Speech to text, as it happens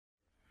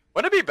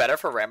Wouldn't it be better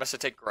for Rammus to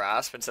take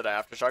Grasp instead of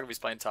Aftershock if he's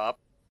playing top?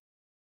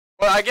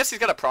 Well, I guess he's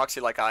got a proxy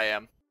like I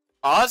am.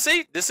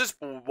 Honestly, this is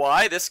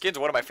why this skin's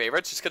one of my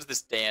favorites, just because of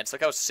this dance.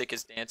 Look how sick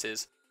his dance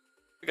is.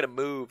 Look at him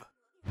move.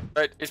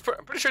 Alright,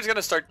 I'm pretty sure he's going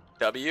to start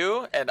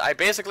W, and I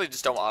basically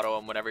just don't auto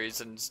him whenever he's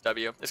in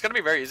W. It's going to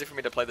be very easy for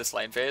me to play this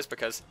lane phase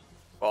because,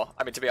 well,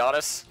 I mean, to be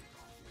honest,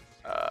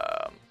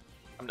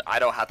 I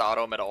don't have to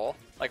auto him at all.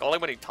 Like, only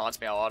when he taunts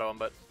me, I'll auto him,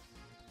 but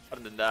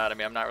other than that, I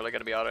mean, I'm not really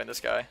going to be autoing this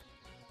guy.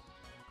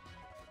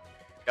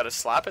 Got a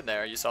slap in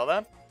there, you saw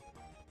that?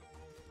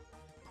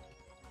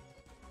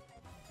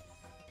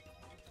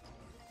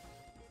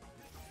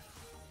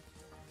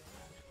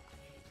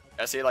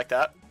 I see it like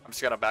that. I'm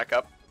just going to back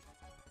up.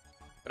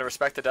 Gonna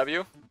respect the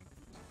W.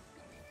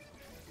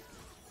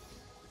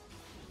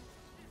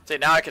 See,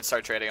 now I can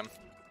start trading him.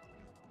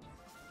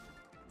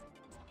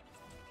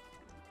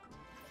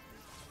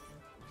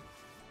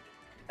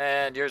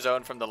 And you're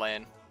zoned from the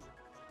lane.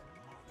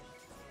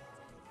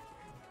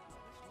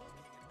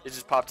 He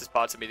just popped his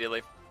pots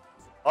immediately.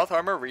 Health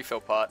armor,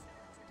 refill pot.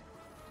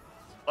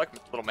 I like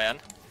little man.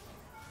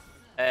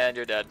 And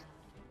you're dead.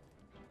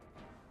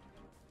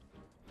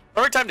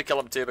 Perfect time to kill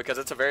him too, because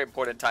it's a very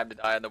important time to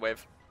die on the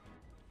wave.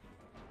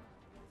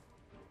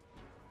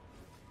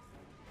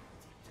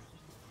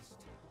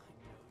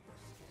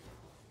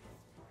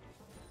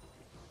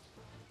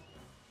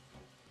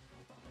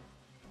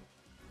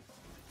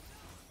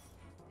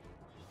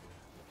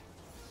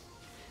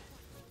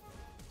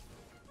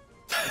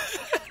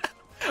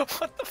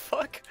 What the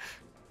fuck?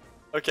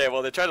 Okay,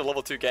 well, they tried to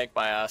level 2 gank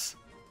my ass.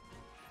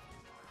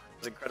 It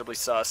was incredibly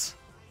sus.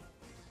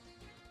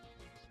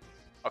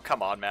 Oh,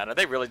 come on, man. Are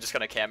they really just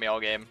gonna cam me all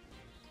game?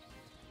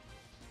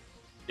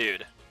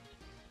 Dude.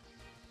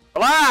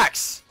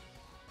 Relax!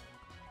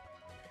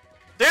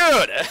 Dude!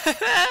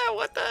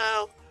 What the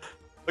hell?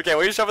 Okay,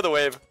 we just over the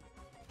wave.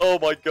 Oh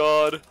my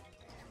god.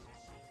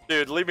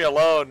 Dude, leave me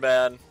alone,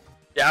 man.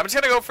 Yeah, I'm just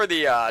gonna go for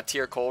the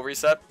tier Cole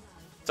reset.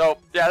 So,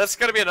 yeah, this is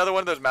going to be another one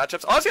of those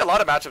matchups. Honestly, a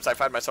lot of matchups I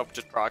find myself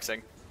just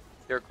proxying.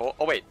 Here, Cole.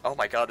 Oh, wait. Oh,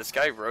 my God. This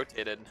guy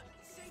rotated.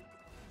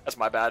 That's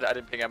my bad. I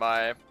didn't ping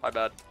MI. My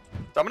bad.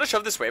 So, I'm going to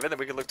shove this wave in, then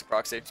we can look to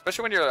proxy.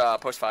 Especially when you're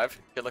post 5.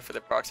 You can look for the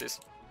proxies.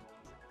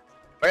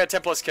 I got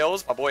 10 plus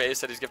kills. My boy Ace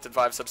said he's gifted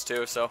 5 subs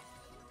too, so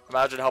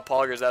imagine how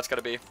poggers that's going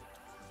to be.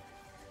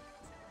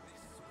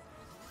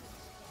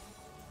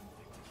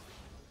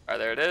 Alright,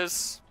 there it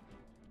is.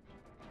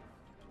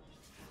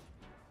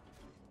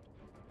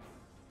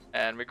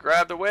 And we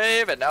grab the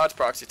wave, and now it's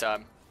proxy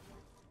time.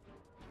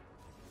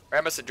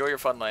 Rammus, enjoy your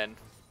fun lane.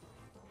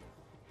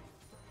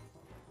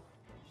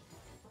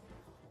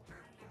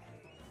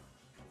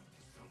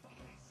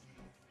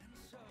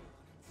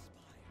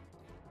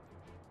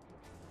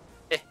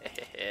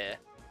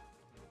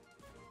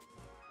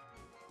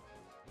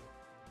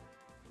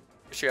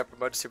 Wish you got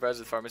promoted to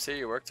supervisor of the pharmacy.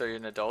 You worked, are you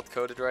an adult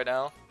coded right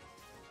now?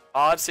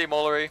 On C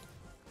Molery.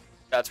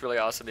 That's really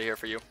awesome to hear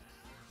for you.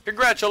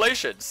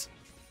 Congratulations!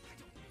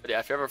 But yeah,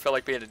 if you ever feel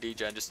like being a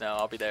degen just now,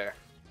 I'll be there.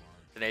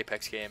 It's an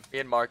Apex game. Me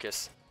and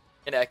Marcus.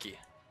 In Eki.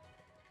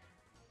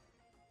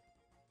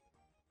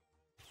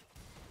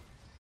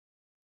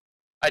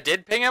 I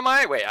did ping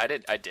MI? Wait,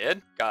 I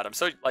did? God, I'm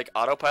so, like,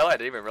 autopilot, I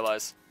didn't even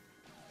realize.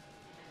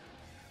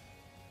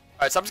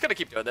 Alright, so I'm just gonna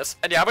keep doing this.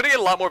 And yeah, I'm gonna get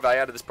a lot more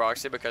value out of this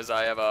proxy because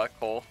I have a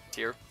Cole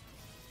tier.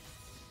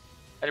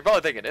 And you're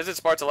probably thinking, is it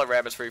smart to let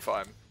Rammus free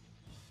farm?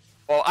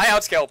 Well, I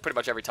outscale pretty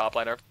much every top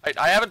laner.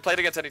 I haven't played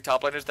against any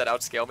top laners that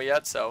outscale me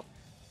yet, so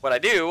when I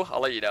do,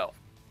 I'll let you know.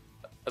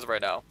 As of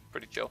right now,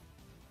 pretty chill.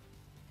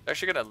 They're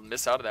actually gonna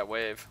miss out on that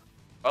wave.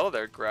 Follow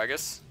there,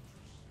 Gragas.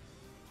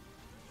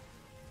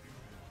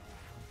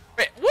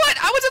 Wait, what?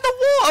 I was in the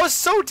wall! I was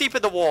so deep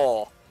in the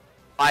wall!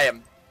 I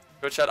am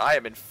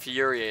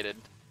infuriated.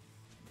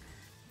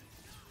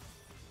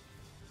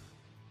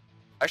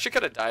 I actually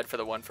could have died for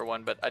the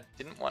 1-for-1, but I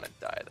didn't want to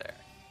die there.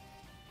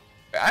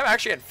 I'm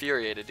actually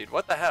infuriated, dude.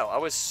 What the hell? I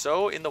was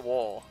so in the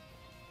wall.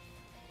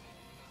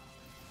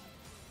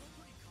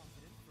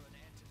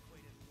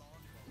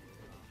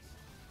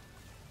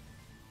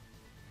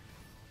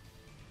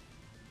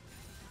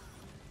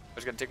 I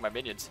was gonna take my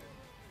minions.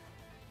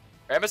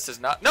 Rammus does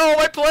not. No,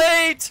 my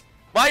plate!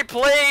 My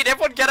plate!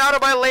 Everyone get out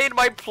of my lane!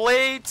 My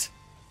plate!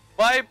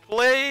 My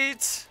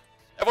plate!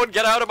 Everyone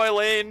get out of my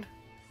lane!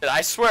 Dude,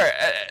 I swear,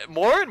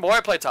 more and more I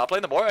play top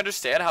lane, the more I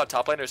understand how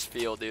top laners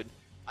feel, dude.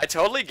 I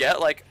totally get,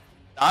 like,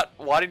 not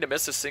wanting to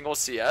miss a single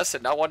CS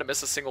and not wanting to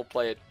miss a single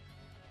plate.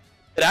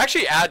 It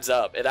actually adds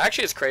up. It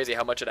actually is crazy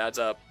how much it adds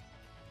up.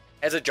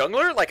 As a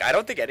jungler, like, I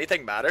don't think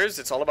anything matters.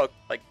 It's all about,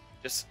 like,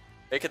 just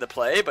making the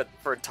play. But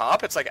for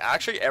top, it's like,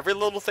 actually, every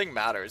little thing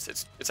matters.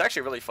 It's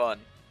actually really fun.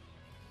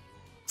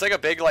 It's like a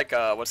big, like,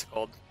 what's it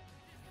called?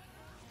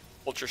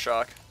 Ultra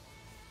shock.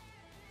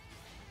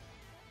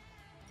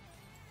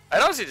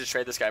 I'd honestly just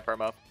trade this guy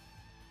perma.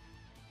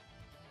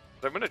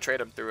 But I'm gonna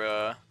trade him through,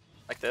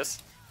 like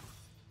this.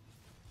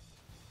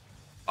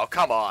 Oh,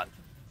 come on.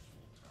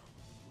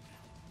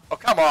 Oh,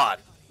 come on.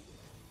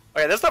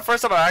 Okay, this is the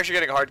first time I'm actually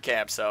getting hard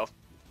camp, so.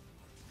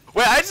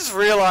 Wait, I just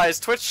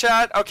realized, Twitch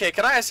chat. Okay,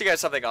 can I ask you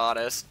guys something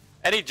honest?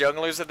 Any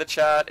junglers in the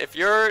chat, if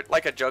you're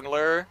like a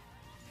jungler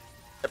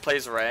that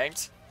plays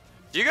ranked,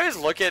 do you guys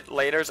look at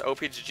laner's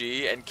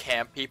OPG and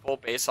camp people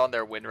based on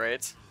their win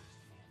rates?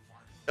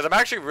 Because I'm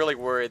actually really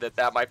worried that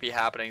that might be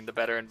happening the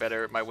better and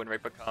better my win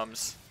rate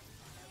becomes.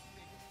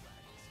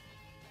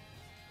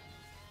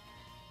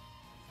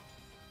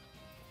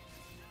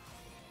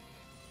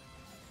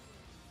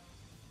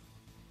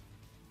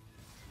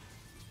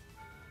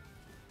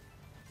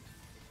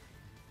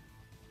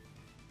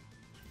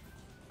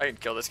 I can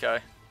kill this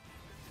guy.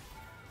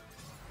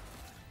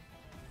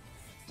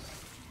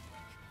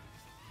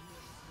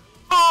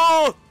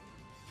 Oh!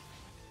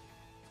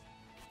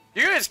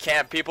 You guys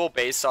camp people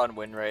based on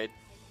win rate?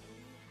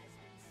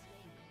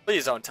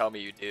 Please don't tell me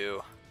you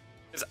do.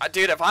 'Cause,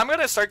 dude, if I'm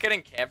gonna start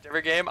getting camped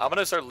every game, I'm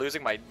gonna start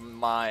losing my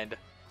mind.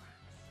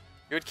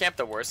 You would camp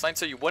the worst lane,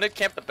 so you wouldn't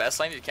camp the best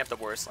lane, you'd camp the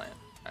worst lane.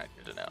 Alright,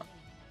 good to know.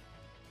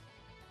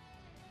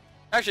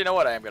 Actually, you know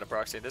what? I am gonna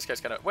proxy. This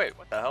guy's gonna. Wait,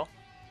 what the hell?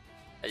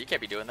 Yeah, you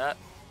can't be doing that.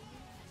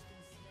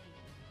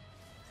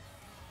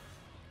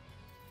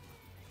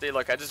 See,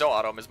 look, I just don't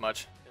auto him as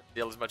much.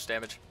 Deal as much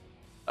damage.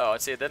 Oh,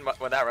 and see, then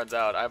when that runs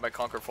out, I have my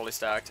Conqueror fully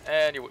stacked,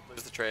 and you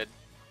lose the trade.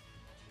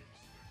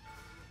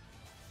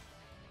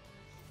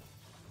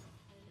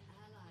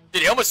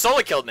 Dude, he almost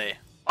solo killed me.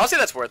 Honestly,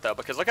 that's worth though,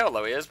 because look how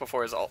low he is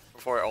before his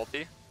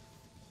ulti.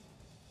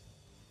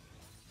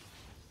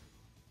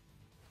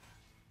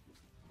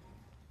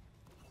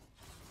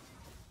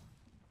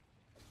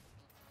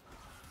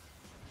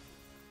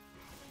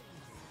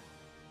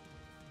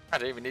 I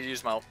didn't even need to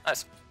use my ult.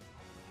 Nice.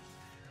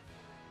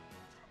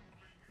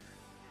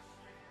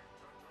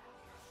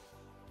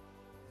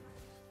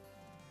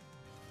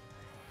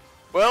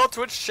 Well,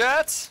 Twitch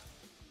chat,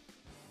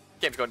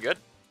 game's going good.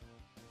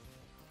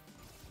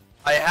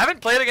 I haven't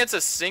played against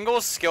a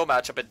single skill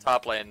matchup in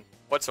top lane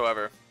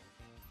whatsoever.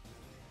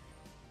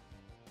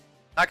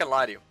 Not gonna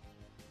lie to you.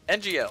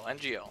 NGL,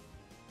 NGL.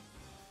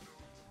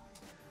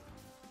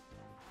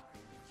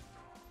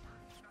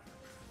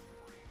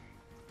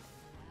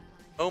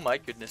 Oh my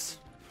goodness.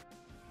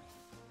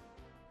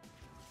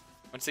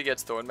 Once he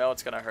gets Thornmail,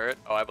 it's gonna hurt.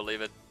 Oh, I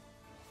believe it.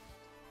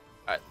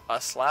 Alright, a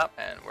slap,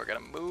 and we're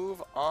gonna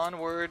move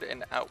onward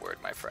and outward,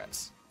 my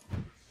friends.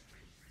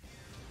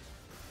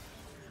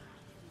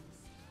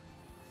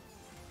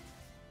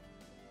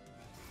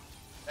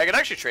 I can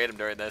actually trade him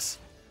during this.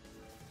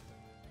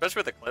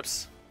 Especially with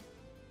Eclipse.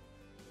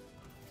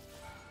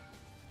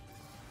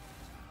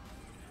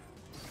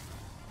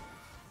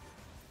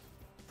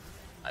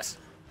 Nice.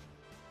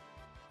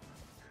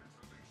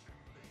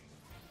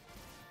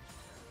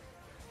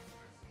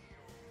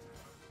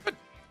 Good.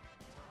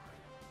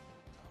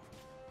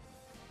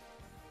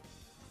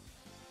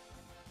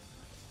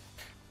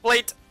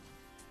 Plate.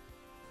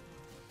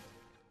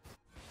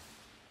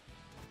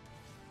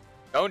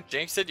 Don't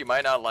jinx it, you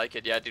might not like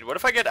it. Yeah, dude, what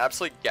if I get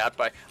absolutely gapped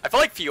by... I feel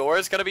like Fiora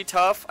is gonna be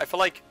tough. I feel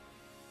like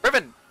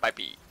Riven might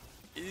be...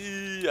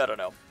 I don't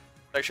know.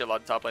 Actually, a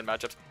lot of top lane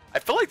matchups. I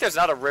feel like there's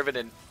not a Riven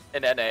in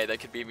NA that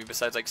could beat me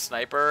besides like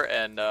Sniper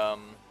and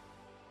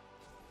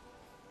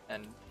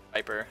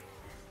Viper.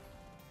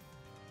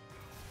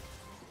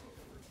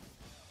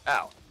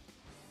 Ow.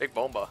 Big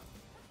bomba.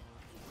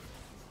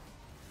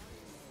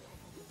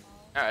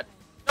 Alright.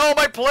 No,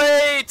 my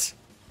plate!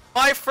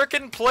 My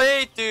freaking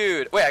plate,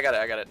 dude! Wait, I got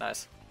it,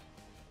 nice.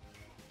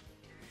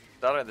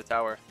 Down in the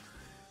tower.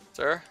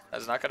 Sir, that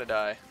is not gonna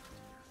die.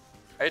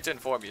 I hate to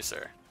inform you,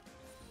 sir.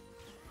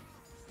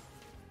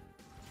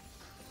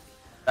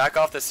 Back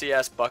off the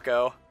CS,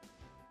 bucko.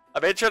 I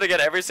made sure to get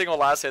every single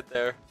last hit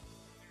there.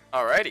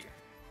 Alrighty.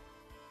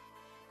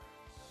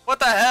 What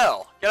the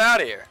hell? Get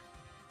out of here.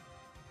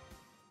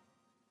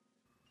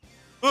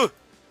 Ooh.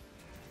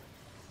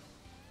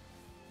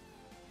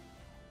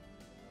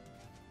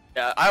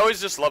 Yeah, I always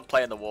just love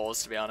playing the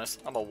walls, to be honest.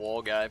 I'm a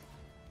wall guy.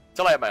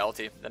 Until I have my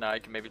ulti, then I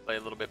can maybe play a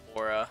little bit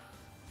more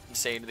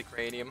insane in the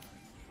cranium.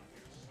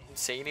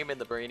 Insanium in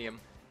the brainium.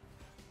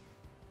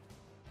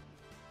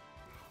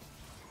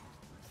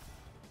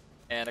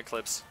 And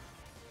Eclipse.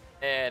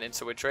 And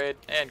Insta-Wid trade.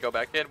 And go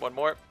back in. One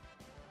more.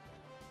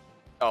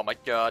 Oh my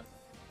god.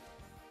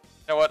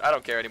 You know what? I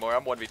don't care anymore.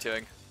 I'm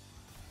 1v2ing.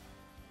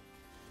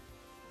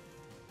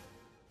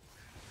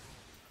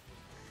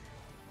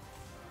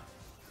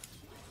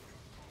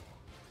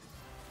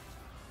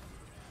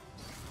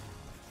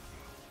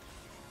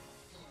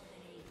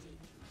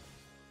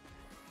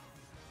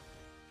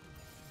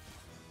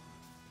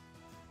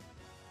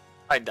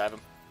 I can dive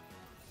him.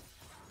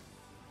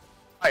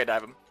 I can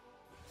dive him.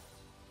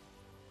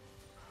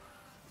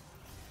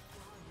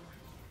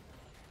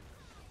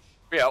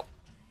 Yo.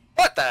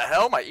 What the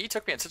hell? My E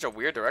took me in such a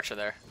weird direction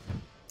there.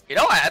 You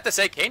know, I have to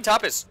say, Kayn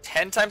top is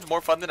 10 times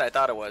more fun than I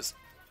thought it was.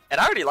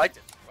 And I already liked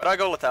it. Why do I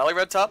go Lethalli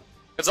red top?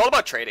 It's all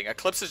about trading.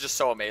 Eclipse is just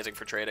so amazing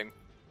for trading.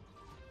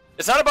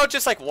 It's not about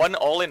just like one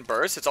all-in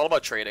burst, it's all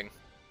about trading.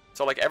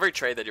 So like every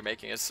trade that you're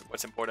making is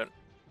what's important.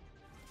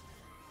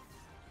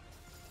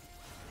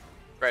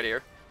 Right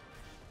here.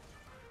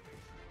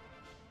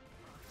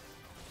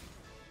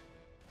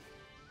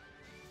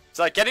 It's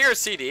like getting your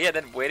CD and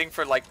then waiting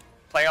for like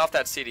playing off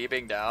that CD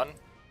being down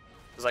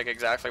is like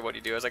exactly what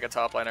you do as like a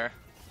top laner.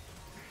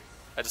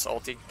 I just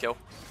ulti, kill.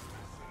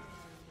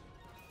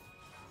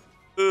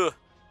 Ugh.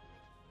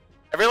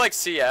 Every like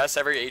CS,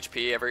 every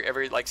HP,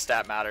 every like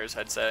stat matters,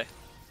 I'd say.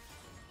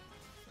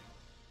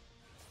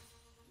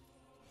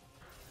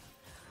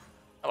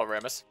 Hello,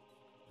 Ramus.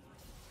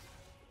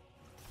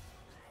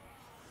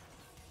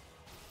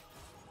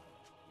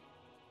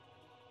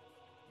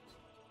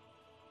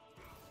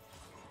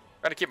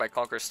 Trying to keep my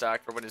Conqueror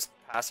stacked for when his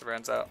passive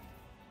runs out.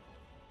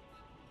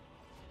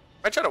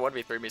 Might try to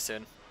 1v3 me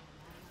soon.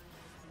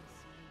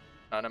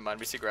 Oh, never mind.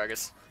 We see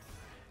Gragas.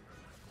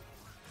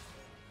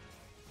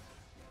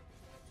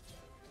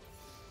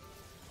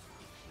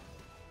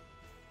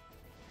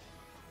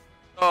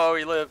 Oh,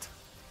 he lived.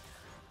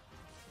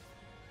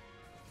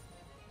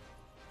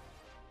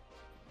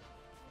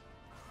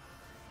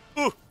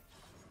 Ooh.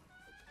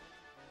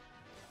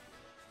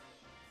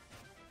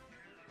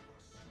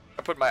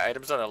 I put my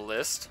items on a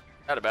list.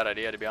 Not a bad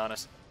idea, to be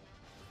honest.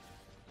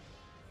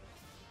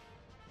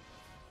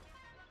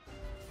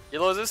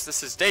 Eulozis,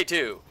 this is day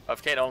 2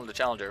 of Kayn only the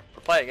Challenger.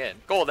 We're playing in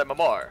Gold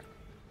MMR.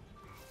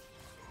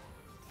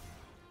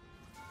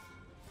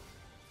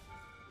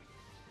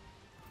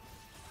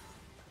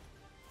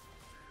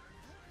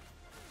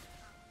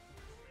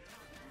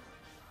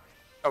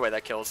 Oh wait,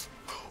 that kills.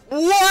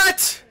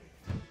 What?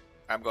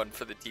 I'm going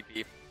for the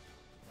TP.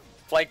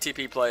 Flank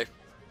TP play.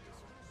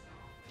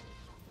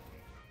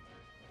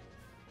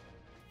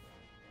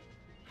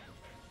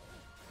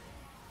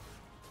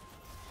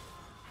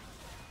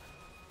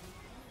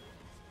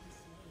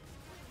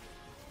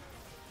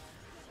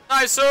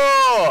 Nice!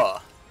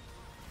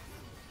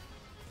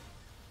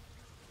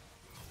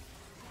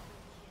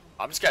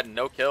 I'm just getting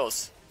no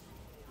kills.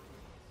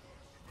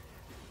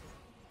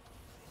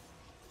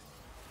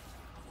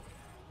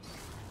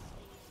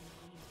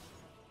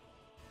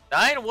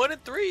 Nine, 1,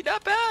 and 3,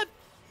 not bad.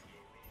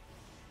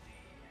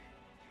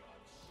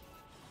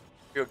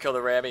 Go kill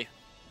the Rammy.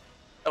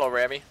 Hello,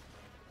 Rammy.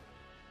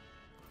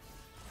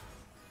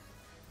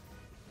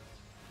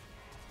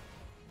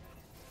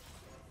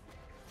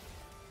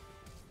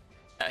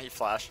 Yeah, he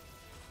flashed.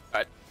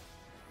 Alright.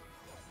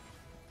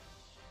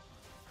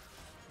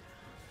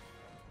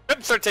 I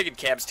can start taking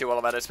cams too while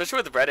I'm at it, especially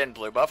with the red and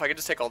blue buff. I can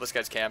just take all this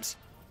guy's cams.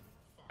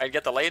 I can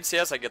get the lane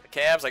CS, I can get the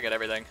cams, I get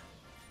everything.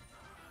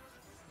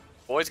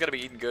 Boy's gotta be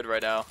eating good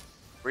right now.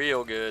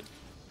 Real good.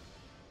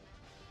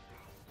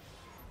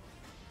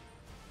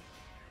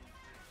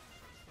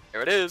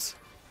 Here it is.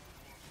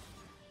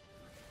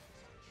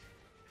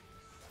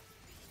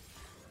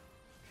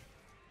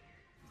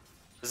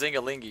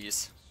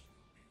 Zingalingis.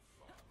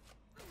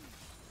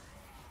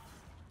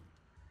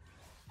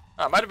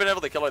 Oh, I might have been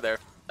able to kill her there.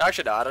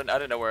 Actually, no, I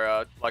didn't know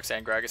where Lux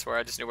and Gragas were.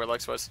 I just knew where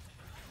Lux was.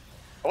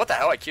 Oh, what the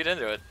hell? I queued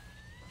into it.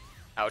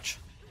 Ouch.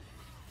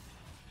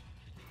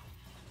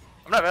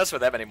 I'm not messing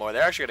with them anymore.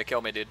 They're actually gonna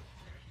kill me, dude.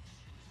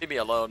 Leave me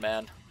alone,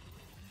 man.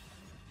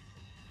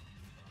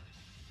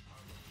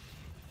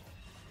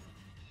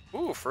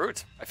 Ooh,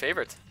 fruit. My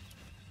favorite.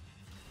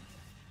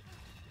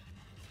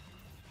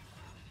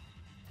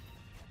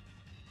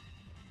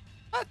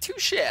 Not too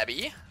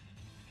shabby.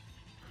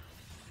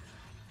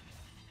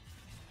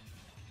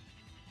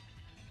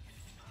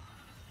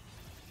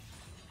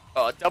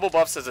 Oh, double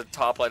buffs as a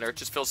top laner. It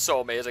just feels so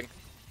amazing.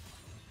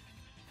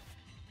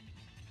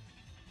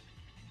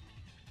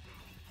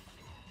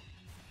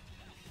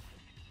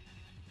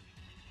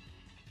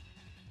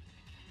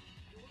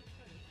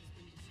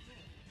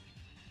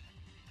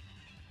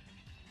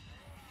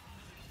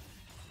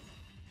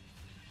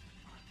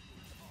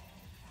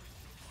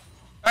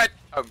 Alright.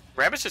 Oh,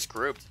 Rabbit's just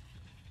grouped.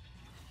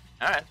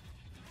 Alright. I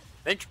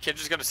think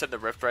Kindra's gonna send the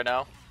rift right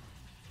now.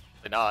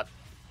 They're not.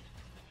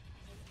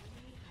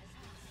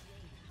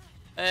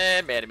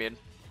 And man immune.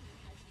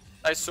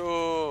 Nice. Get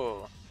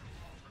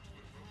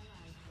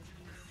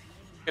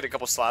a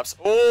couple slaps.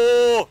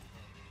 Oh!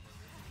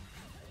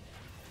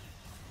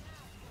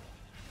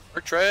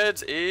 Merc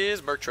Treads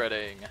is Merc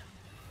Treading.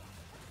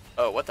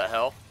 Oh, what the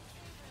hell?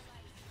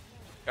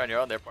 You're on your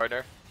own there,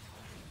 partner.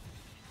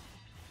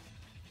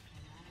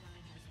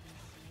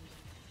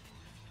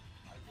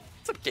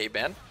 What's up, Gabe,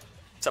 man?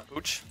 What's up,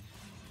 Pooch?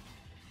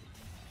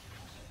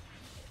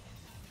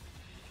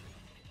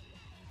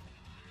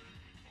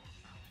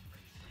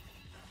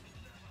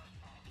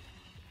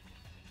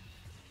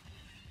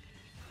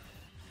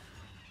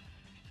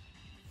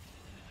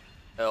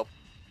 Help.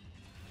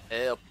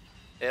 Help.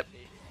 Help me.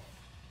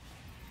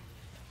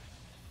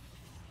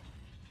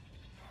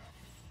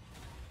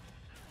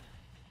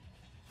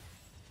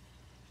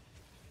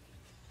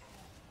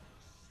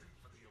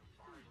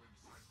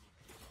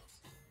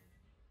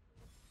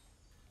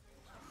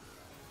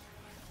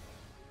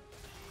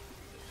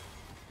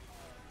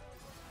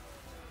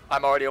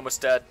 I'm already almost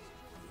dead.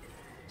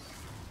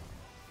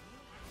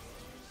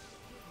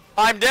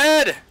 I'm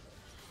dead!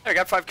 I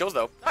got 5 kills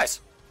though.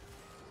 Nice.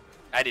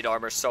 I need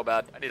armor so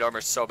bad. I need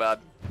armor so bad.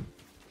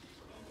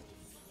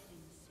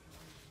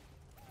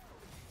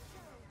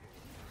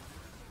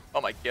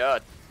 Oh my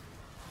god.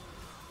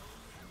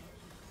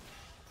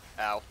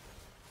 Ow.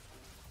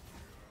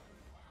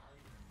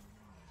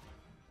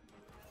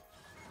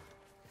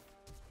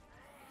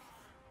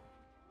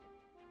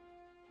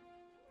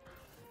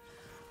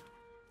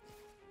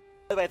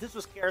 By the way, if this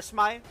was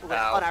Karasmai, we're going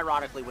to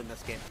unironically win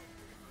this game.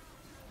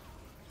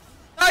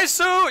 Nice,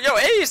 yo,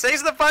 Ace!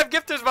 Ace of the 5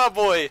 gifters, my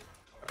boy!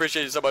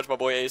 Appreciate you so much, my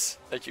boy Ace.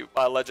 Thank you,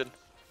 my legend.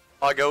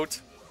 My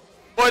goat.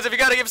 Boys, if you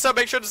gotta give sub,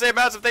 make sure to say a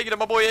massive thank you to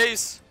my boy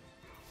Ace.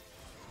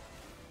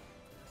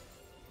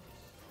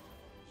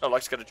 Oh,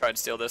 Luck's gonna try and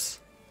steal this.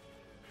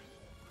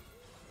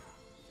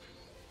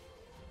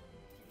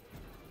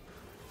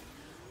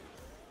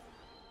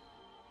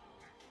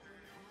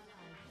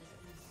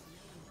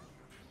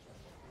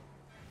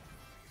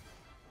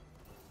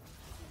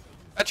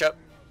 Catch up.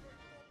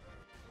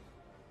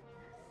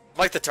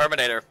 Like the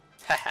Terminator.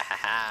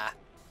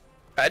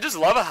 I just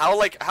love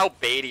how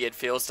baity it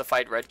feels to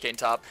fight red Kayn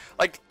top.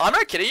 Like, I'm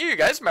not kidding you. You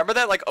guys remember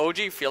that like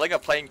OG feeling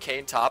of playing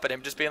Kayn top and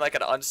him just being like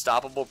an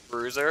unstoppable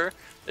bruiser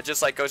that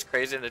just like goes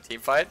crazy in a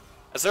team fight?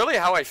 That's literally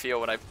how I feel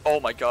when I. Oh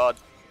my god.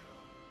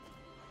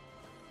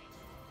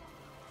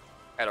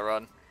 I gotta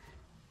run.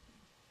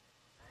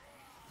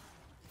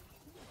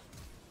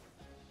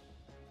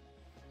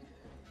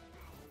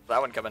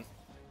 That one coming.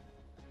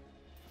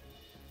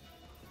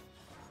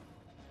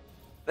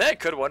 I think it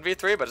could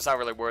 1v3, but it's not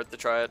really worth to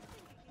try it.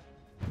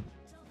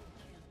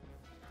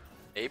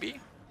 Maybe?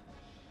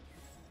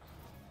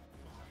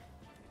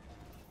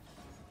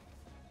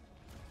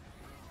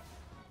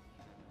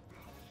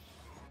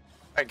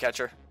 I can catch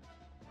her.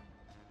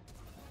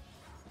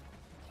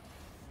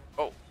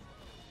 Oh.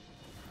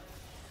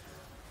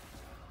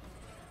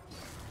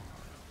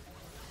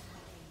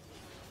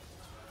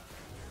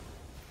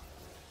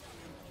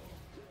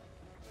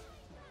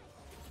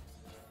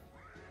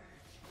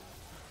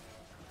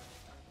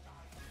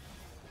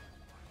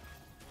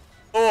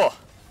 Oh.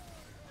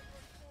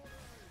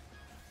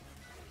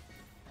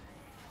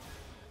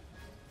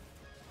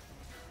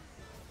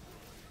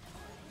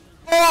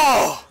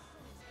 Oh!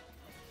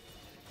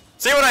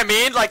 See what I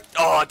mean? Like,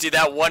 oh, dude,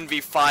 that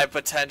 1v5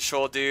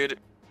 potential, dude.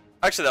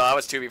 Actually, no, that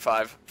was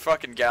 2v5.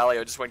 Fucking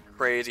Galio just went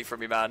crazy for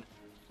me, man.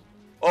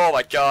 Oh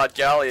my god,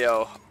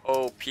 Galio.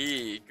 OP.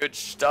 Good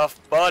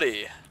stuff,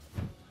 buddy.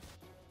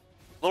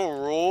 Little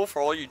rule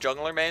for all you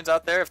jungler mains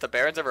out there. If the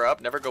Baron's ever up,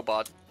 never go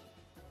bot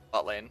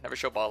lane. Never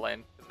show bot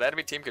lane. The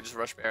enemy team could just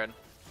rush Baron.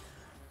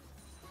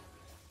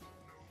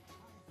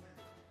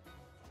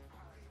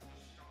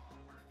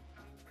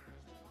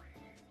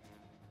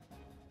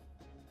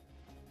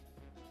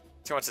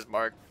 He wants his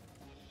mark.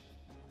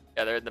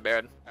 Yeah, they're in the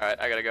Baron. Alright,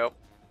 I gotta go.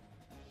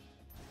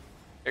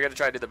 You're gonna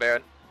try to do the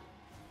Baron.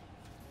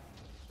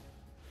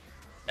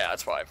 Yeah,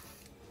 that's fine.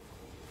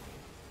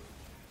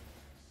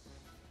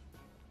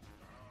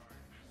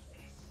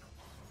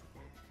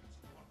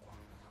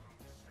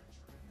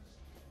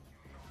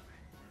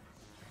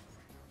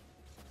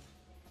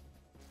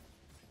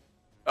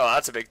 Oh,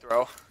 that's a big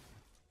throw.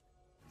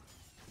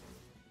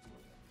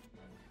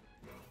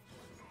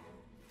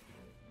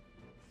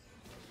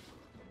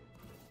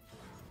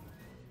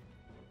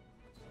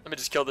 Let me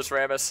just kill this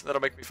Rammus.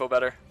 That'll make me feel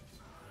better.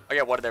 I'll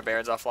get one of their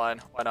Barons offline.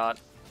 Why not?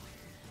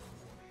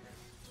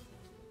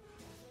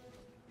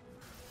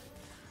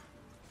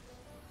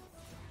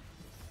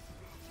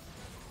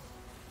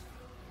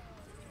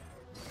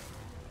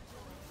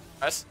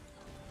 Nice.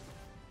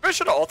 I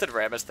should have ulted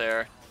Rammus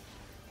there.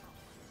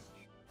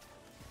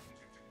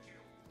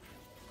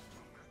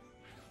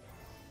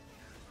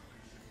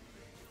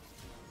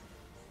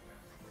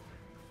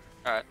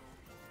 Alright.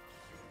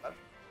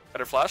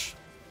 Better flash.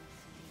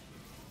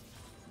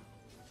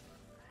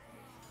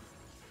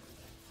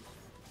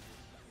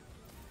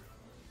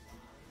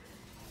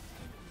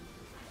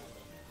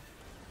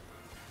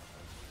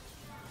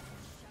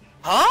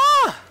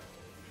 Huh?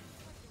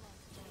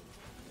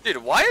 Dude,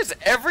 why is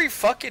every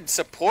fucking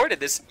support in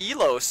this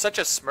elo such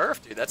a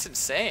smurf, dude? That's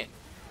insane.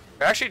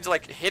 They're actually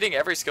like hitting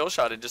every skill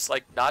shot and just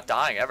like not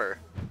dying ever.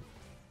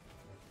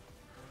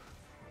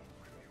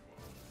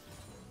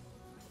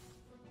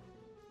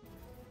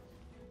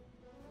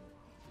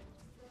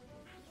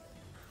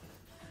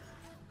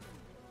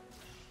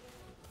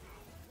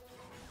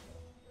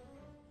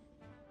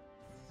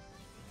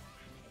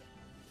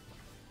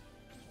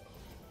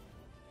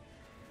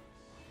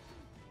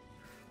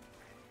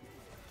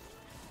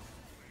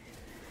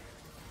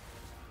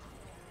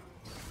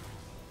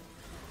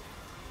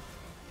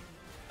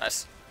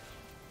 Nice.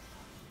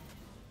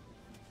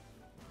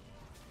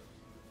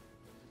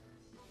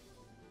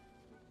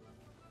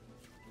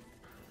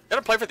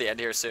 Gonna play for the end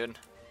here soon.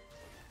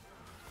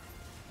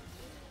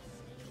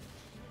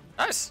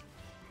 Nice.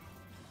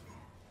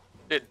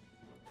 Dude.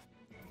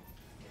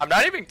 I'm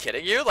not even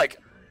kidding you, like,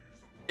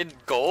 in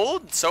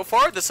gold, so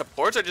far, the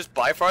supports are just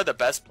by far the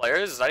best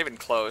players. It's not even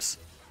close.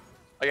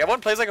 Like,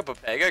 everyone plays like a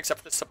Pepega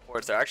except for the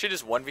supports. They're actually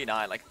just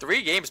 1v9. Like,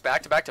 3 games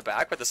back to back to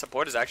back, but the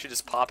support is actually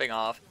just popping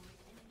off.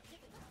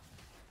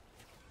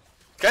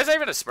 This guy's not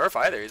even a smurf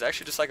either. He's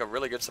actually just like a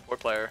really good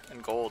support player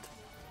in gold.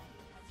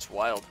 It's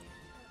wild.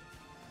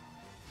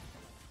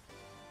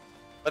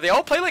 But they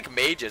all play like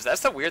mages.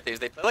 That's the weird thing. Is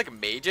they play like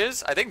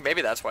mages. I think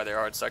maybe that's why they're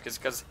hard stuck. Is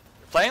because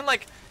playing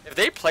like if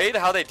they played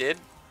how they did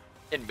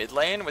in mid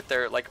lane with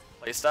their like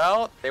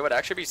playstyle, they would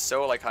actually be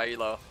so like high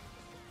elo.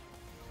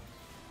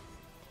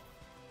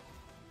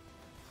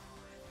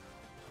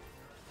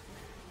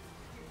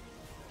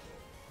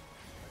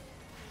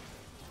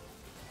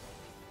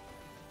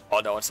 Oh,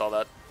 no one saw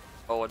that.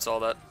 No one saw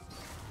that.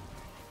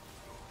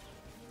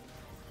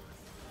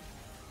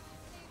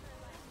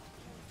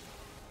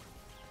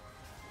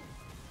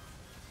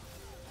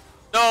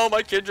 No,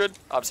 my Kindred.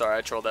 I'm sorry,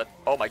 I trolled that.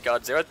 Oh my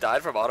god, Xerath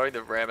died from autoing the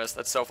Rammus.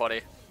 That's so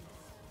funny.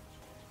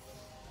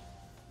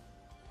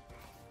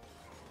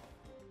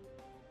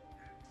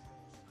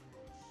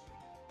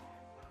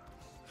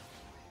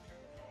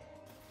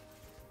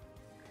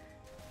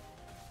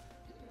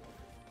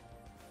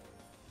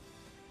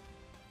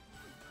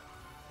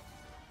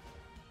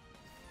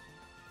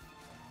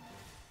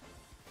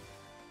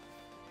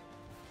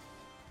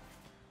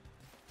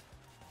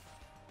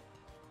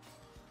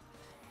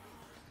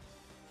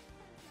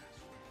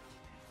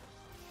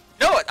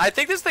 No, I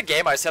think this is the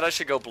game I said I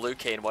should go blue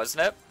Kayn,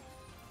 wasn't it?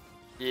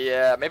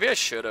 Yeah, maybe I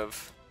should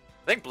have.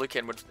 I think blue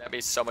Kayn would have me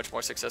so much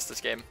more success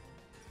this game.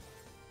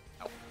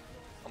 Ow.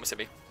 Almost hit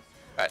me.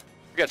 Alright,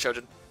 we got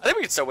Trojan. I think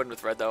we can still win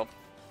with red though.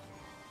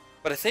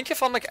 But I think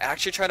if I'm like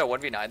actually trying to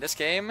 1v9 this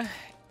game,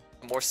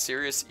 a more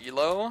serious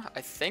elo, I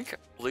think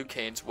blue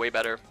Kayn's way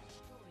better.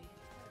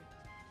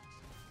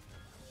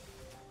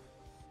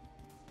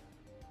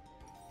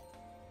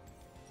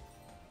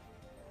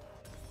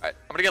 Alright,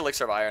 I'm gonna get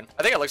Elixir of Iron.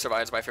 I think Elixir of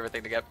Iron is my favorite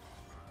thing to get.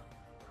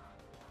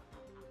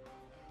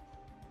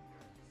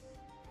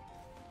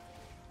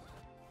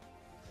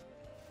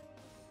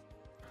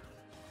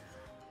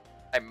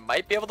 I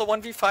might be able to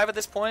 1v5 at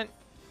this point.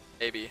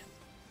 Maybe.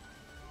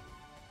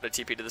 Put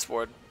a TP to this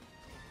ward.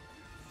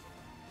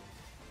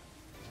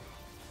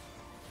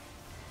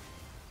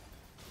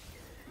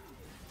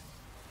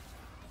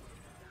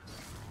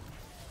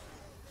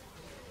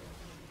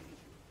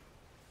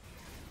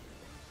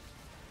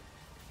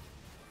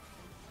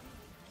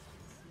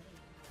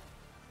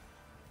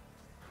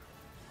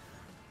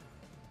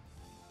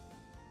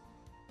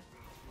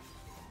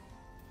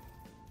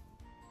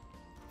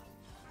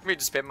 Let me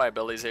just spin my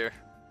abilities here.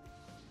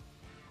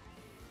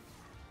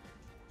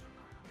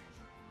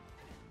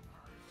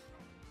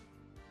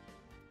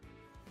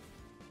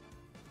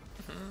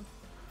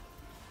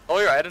 Oh,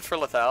 you're added for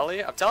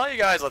lethality? I'm telling you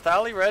guys,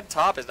 lethality red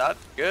top is not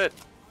good.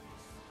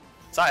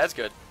 It's not as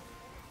good.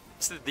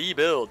 This is the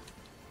build.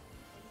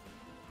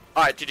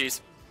 Alright,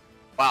 GG's.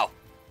 Wow.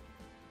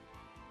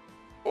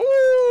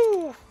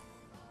 Ooh!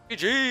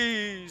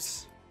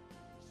 GG's!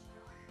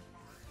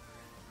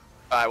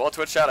 Alright, well,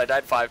 Twitch chat, I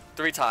died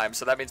 3 times,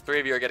 so that means 3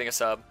 of you are getting a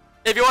sub.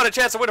 If you want a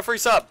chance to win a free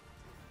sub,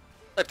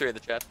 type 3 in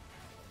the chat.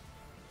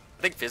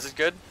 I think Fizz is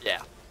good.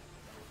 Yeah.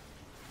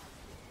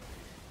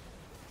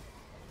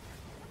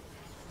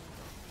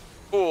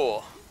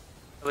 Ooh.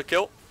 Another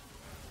kill.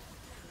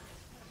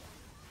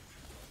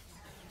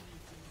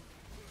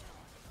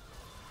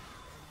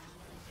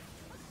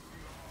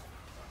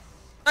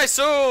 Nice!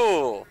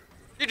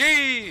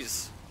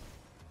 GG's!